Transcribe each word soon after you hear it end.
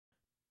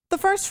The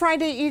first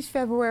Friday each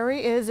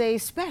February is a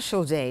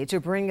special day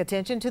to bring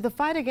attention to the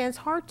fight against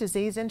heart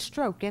disease and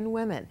stroke in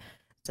women.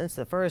 Since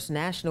the first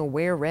National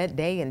Wear Red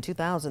Day in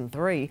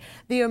 2003,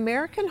 the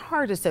American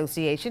Heart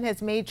Association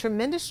has made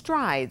tremendous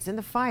strides in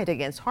the fight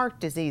against heart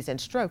disease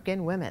and stroke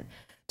in women.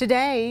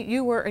 Today,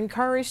 you were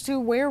encouraged to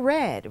wear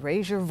red,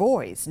 raise your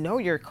voice, know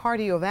your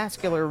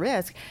cardiovascular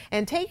risk,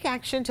 and take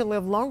action to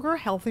live longer,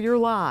 healthier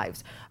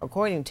lives.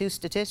 According to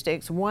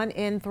statistics, 1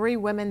 in 3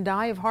 women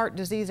die of heart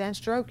disease and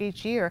stroke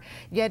each year,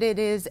 yet it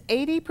is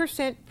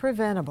 80%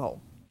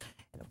 preventable.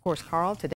 And of course, Carl, today